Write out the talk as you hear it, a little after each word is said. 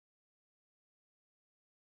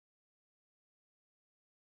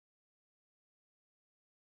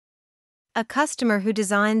A customer who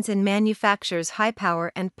designs and manufactures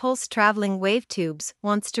high-power and pulse-traveling wave tubes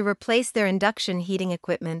wants to replace their induction heating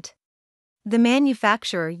equipment. The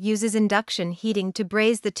manufacturer uses induction heating to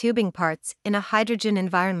braze the tubing parts in a hydrogen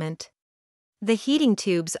environment. The heating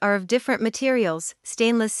tubes are of different materials: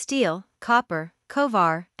 stainless steel, copper,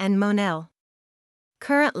 Kovar, and Monel.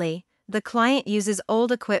 Currently, the client uses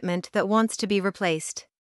old equipment that wants to be replaced.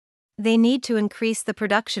 They need to increase the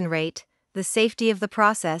production rate, the safety of the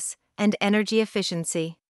process, and energy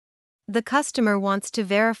efficiency. The customer wants to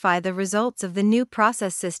verify the results of the new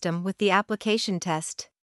process system with the application test.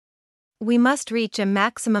 We must reach a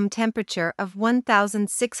maximum temperature of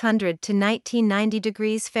 1600 to 1990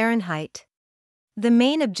 degrees Fahrenheit. The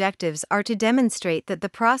main objectives are to demonstrate that the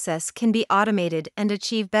process can be automated and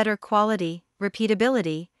achieve better quality,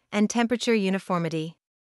 repeatability, and temperature uniformity.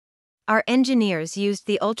 Our engineers used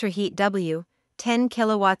the UltraHeat W 10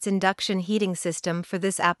 kilowatts induction heating system for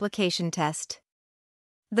this application test.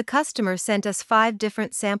 The customer sent us 5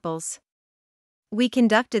 different samples. We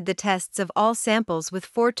conducted the tests of all samples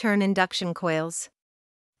with 4-turn induction coils.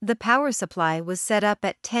 The power supply was set up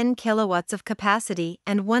at 10 kilowatts of capacity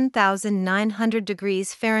and 1900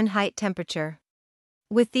 degrees Fahrenheit temperature.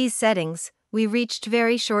 With these settings, we reached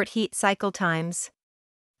very short heat cycle times.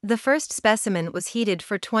 The first specimen was heated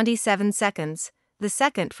for 27 seconds, the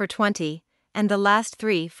second for 20, and the last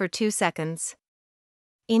 3 for 2 seconds.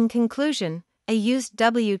 In conclusion, a used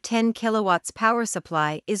W10 kilowatts power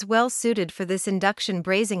supply is well suited for this induction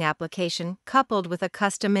brazing application coupled with a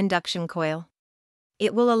custom induction coil.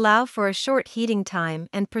 It will allow for a short heating time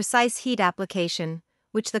and precise heat application,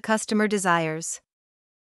 which the customer desires.